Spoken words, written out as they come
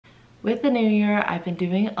With the new year, I've been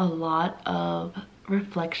doing a lot of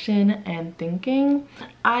reflection and thinking.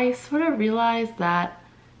 I sort of realized that,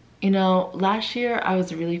 last year I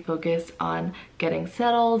was really focused on getting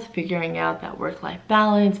settled, figuring out that work-life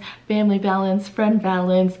balance, family balance, friend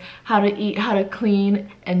balance, how to eat, how to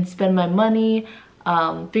clean and spend my money,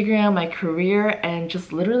 figuring out my career, and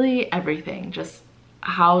just literally everything, just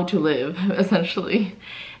how to live, essentially.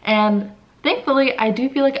 And thankfully, I do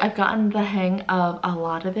feel like I've gotten the hang of a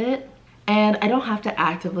lot of it, and I don't have to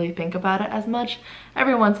actively think about it as much.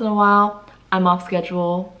 Every once in a while, I'm off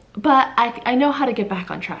schedule, but I know how to get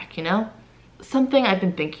back on track, Something I've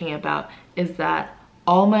been thinking about is that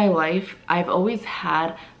all my life, I've always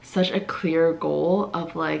had such a clear goal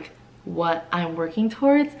of like what I'm working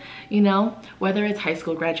towards, whether it's high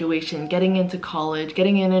school graduation, getting into college,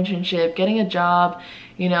 getting an internship, getting a job,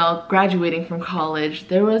 graduating from college.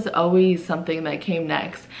 There was always something that came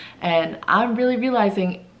next. And I'm really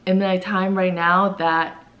realizing in my time right now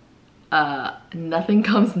that nothing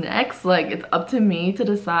comes next. Like, it's up to me to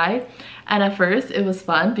decide. And at first it was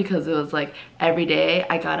fun because it was like every day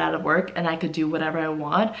I got out of work and I could do whatever I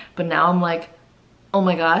want. But now I'm like, oh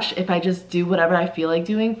my gosh, if I just do whatever I feel like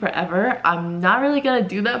doing forever, I'm not really gonna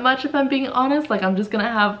do that much, if I'm being honest. Like, I'm just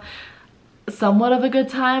gonna have somewhat of a good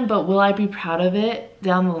time, but will I be proud of it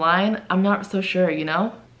down the line? I'm not so sure,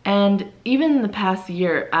 And even in the past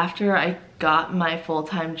year, after I got my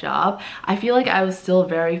full-time job, I feel like I was still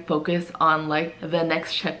very focused on like the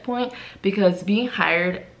next checkpoint, because being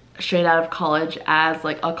hired straight out of college as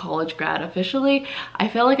like a college grad officially, I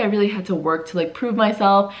felt like I really had to work to like prove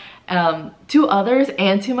myself to others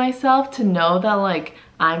and to myself, to know that like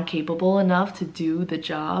I'm capable enough to do the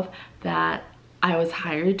job that I was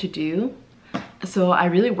hired to do. So I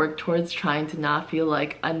really worked towards trying to not feel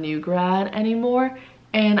like a new grad anymore.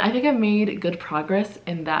 And I think I made good progress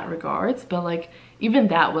in that regards, but like even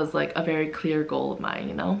that was like a very clear goal of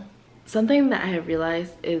mine, Something that I have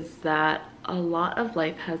realized is that a lot of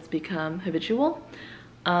life has become habitual,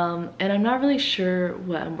 and I'm not really sure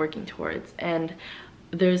what I'm working towards. And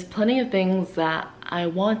there's plenty of things that I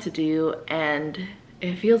want to do, and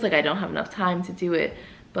it feels like I don't have enough time to do it.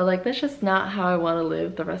 But like, that's just not how I want to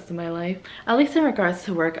live the rest of my life. At least in regards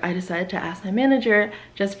to work, I decided to ask my manager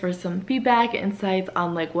just for some feedback, insights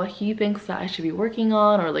on like what he thinks that I should be working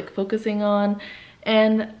on or like focusing on.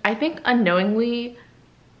 And I think unknowingly,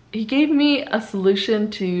 he gave me a solution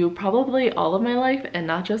to probably all of my life and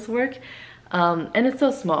not just work. And it's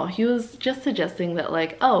so small. He was just suggesting that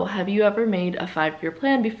like, oh, have you ever made a 5-year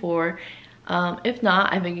plan before? If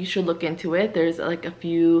not, I think you should look into it. There's like a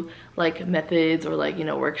few like methods or like,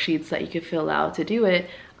 worksheets that you could fill out to do it.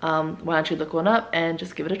 Why don't you look one up and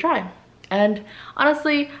just give it a try? And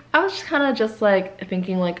honestly, I was just kind of just like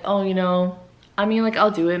thinking like, oh, I mean, like,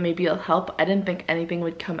 I'll do it, maybe it'll help. I didn't think anything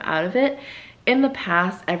would come out of it. In the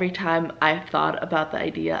past, every time I've thought about the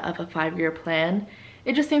idea of a 5-year plan,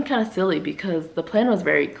 it just seemed kind of silly because the plan was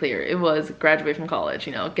very clear. It was graduate from college,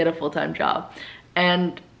 get a full-time job.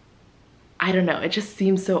 And I don't know, it just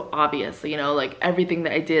seems so obvious, like everything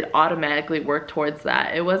that I did automatically worked towards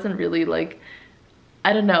that. It wasn't really like,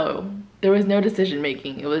 I don't know, there was no decision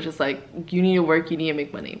making. It was just like, you need to work, you need to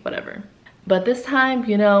make money, whatever. But this time,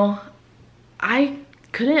 I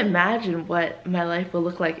couldn't imagine what my life will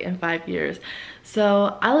look like in 5 years.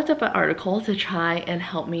 So I looked up an article to try and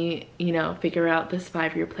help me, figure out this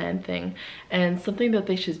 5-year plan thing. And something that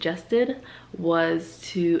they suggested was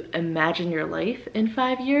to imagine your life in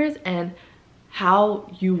 5 years and how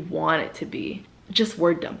you want it to be. Just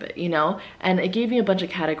word dump it, And it gave me a bunch of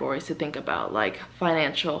categories to think about, like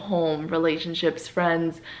financial, home, relationships,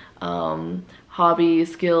 friends, hobbies,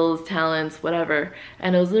 skills, talents, whatever.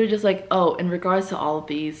 And it was literally just like, oh, in regards to all of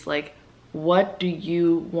these, like, what do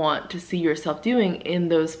you want to see yourself doing in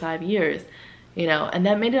those 5 years? And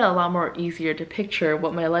that made it a lot more easier to picture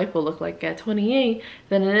what my life will look like at 28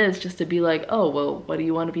 than it is just to be like, oh, well, what do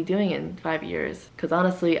you want to be doing in 5 years? Because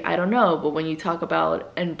honestly, I don't know. But when you talk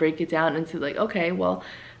about and break it down into like, okay, well,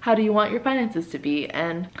 how do you want your finances to be?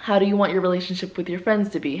 And how do you want your relationship with your friends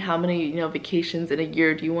to be? How many, vacations in a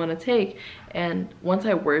year do you want to take? And once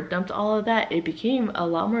I word dumped all of that, it became a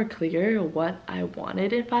lot more clear what I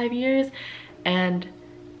wanted in 5 years. And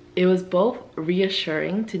it was both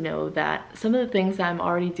reassuring to know that some of the things that I'm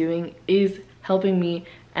already doing is helping me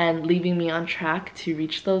and leaving me on track to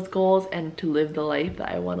reach those goals and to live the life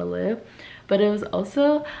that I want to live. But it was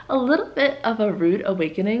also a little bit of a rude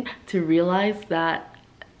awakening to realize that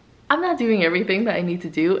I'm not doing everything that I need to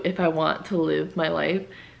do if I want to live my life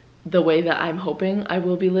the way that I'm hoping I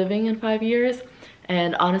will be living in 5 years.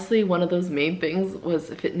 And honestly, one of those main things was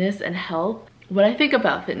fitness and health. When I think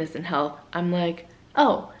about fitness and health, I'm like,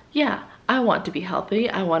 oh, yeah, I want to be healthy,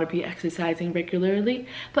 I want to be exercising regularly,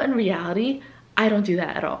 but in reality, I don't do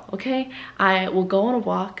that at all, okay? I will go on a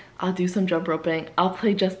walk, I'll do some jump roping, I'll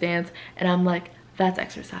play Just Dance, and I'm like, that's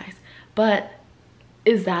exercise. But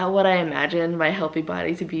is that what I imagine my healthy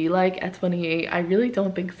body to be like at 28? I really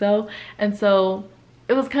don't think so. And so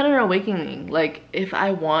it was kind of an awakening. Like, if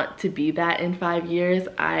I want to be that in 5 years,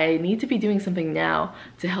 I need to be doing something now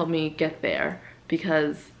to help me get there,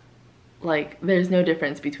 because like, there's no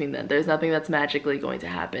difference between them. There's nothing that's magically going to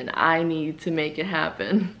happen. I need to make it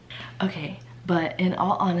happen. Okay, but in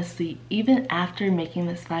all honesty, even after making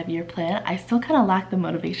this 5-year plan, I still kind of lack the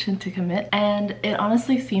motivation to commit. And it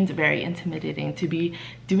honestly seemed very intimidating to be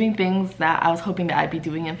doing things that I was hoping that I'd be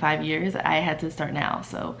doing in 5 years. I had to start now,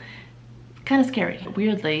 so kind of scary.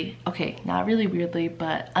 Weirdly, okay, not really weirdly,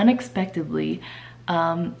 but unexpectedly,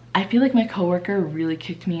 I feel like my coworker really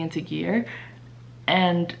kicked me into gear,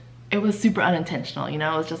 and it was super unintentional, you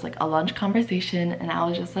know? It was just like a lunch conversation, and I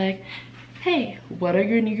was just like, hey, what are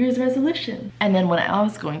your New Year's resolutions? And then when I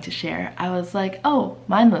was going to share, I was like, oh,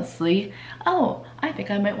 mindlessly, oh, I think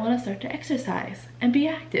I might want to start to exercise and be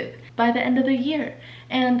active by the end of the year.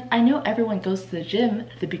 And I know everyone goes to the gym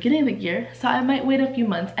at the beginning of the year, so I might wait a few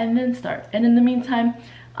months and then start. And in the meantime,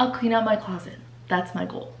 I'll clean out my closet. That's my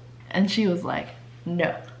goal. And she was like,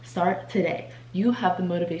 no, start today. You have the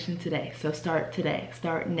motivation today, so start today.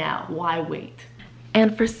 Start now. Why wait?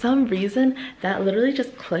 And for some reason, that literally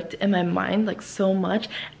just clicked in my mind like so much,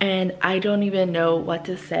 and I don't even know what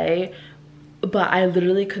to say, but I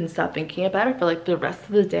literally couldn't stop thinking about it for like the rest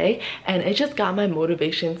of the day, and it just got my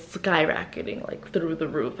motivation skyrocketing like through the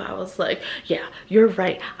roof. I was like, yeah, you're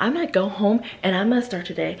right. I'm gonna go home and I'm gonna start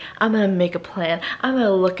today. I'm gonna make a plan. I'm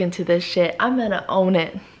gonna look into this shit. I'm gonna own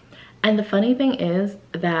it. And the funny thing is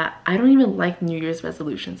that I don't even like New Year's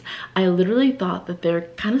resolutions. I literally thought that they're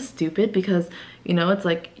kind of stupid because, you know, it's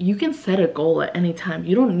like you can set a goal at any time.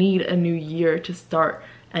 You don't need a new year to start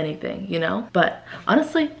anything, you know? But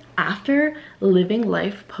honestly, after living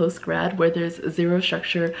life post-grad where there's zero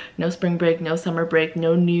structure, no spring break, no summer break,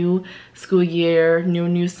 no new school year, no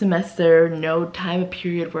new semester, no time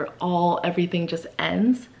period where everything just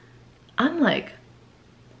ends, I'm like,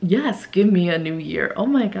 yes, give me a new year. Oh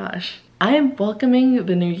my gosh. I am welcoming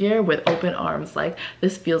the new year with open arms. Like,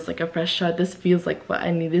 this feels like a fresh start. This feels like what I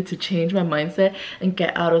needed to change my mindset and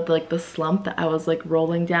get out of like the slump that I was like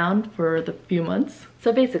rolling down for the few months.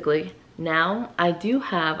 So basically, now I do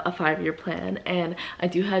have a 5-year plan and I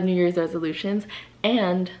do have New Year's resolutions,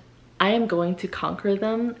 and I am going to conquer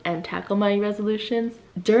them and tackle my resolutions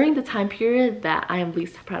during the time period that I am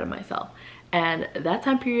least proud of myself. And that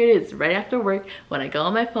time period is right after work, when I go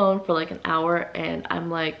on my phone for like an hour and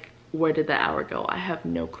I'm like, where did that hour go? I have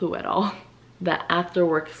no clue at all. The after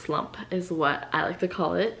work slump is what I like to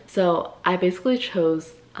call it. So I basically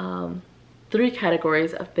chose 3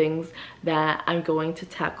 categories of things that I'm going to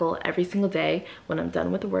tackle every single day when I'm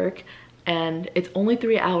done with work. And it's only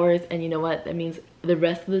 3 hours, and you know what? That means the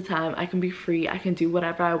rest of the time I can be free. I can do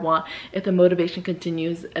whatever I want. If the motivation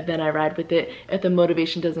continues, then I ride with it. If the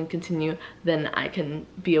motivation doesn't continue, then I can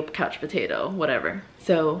be a couch potato, whatever.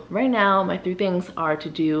 So right now, my 3 things are to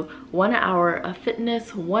do 1 hour of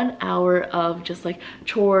fitness, 1 hour of just like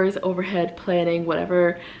chores, overhead planning,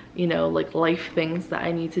 whatever, you know, like life things that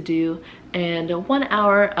I need to do, and 1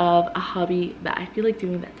 hour of a hobby that I feel like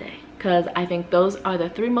doing that day. Because I think those are the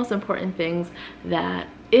 3 most important things that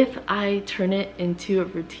if I turn it into a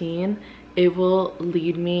routine, it will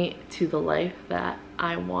lead me to the life that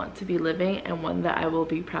I want to be living and one that I will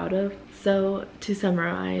be proud of. So to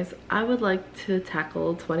summarize, I would like to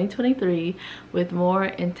tackle 2023 with more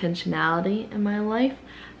intentionality in my life,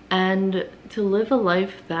 and to live a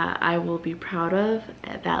life that I will be proud of,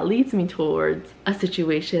 that leads me towards a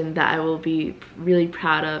situation that I will be really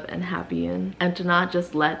proud of and happy in, and to not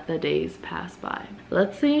just let the days pass by.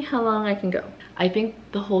 Let's see how long I can go. I think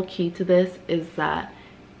the whole key to this is that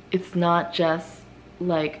it's not just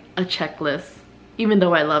like a checklist, even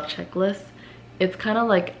though I love checklists. It's kind of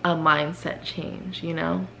like a mindset change, you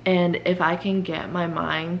know? And if I can get my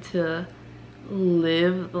mind to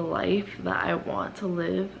live the life that I want to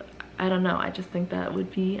live, I don't know, I just think that would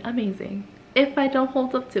be amazing. If I don't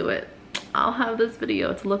hold up to it, I'll have this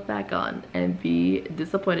video to look back on and be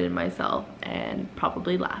disappointed in myself and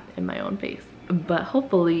probably laugh in my own face. But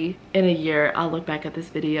hopefully in a year, I'll look back at this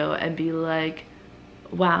video and be like,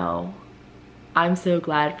 wow, I'm so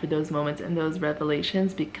glad for those moments and those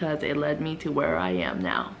revelations, because it led me to where I am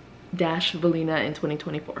now. Dash Valina in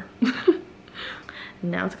 2024.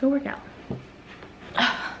 Now to go work out.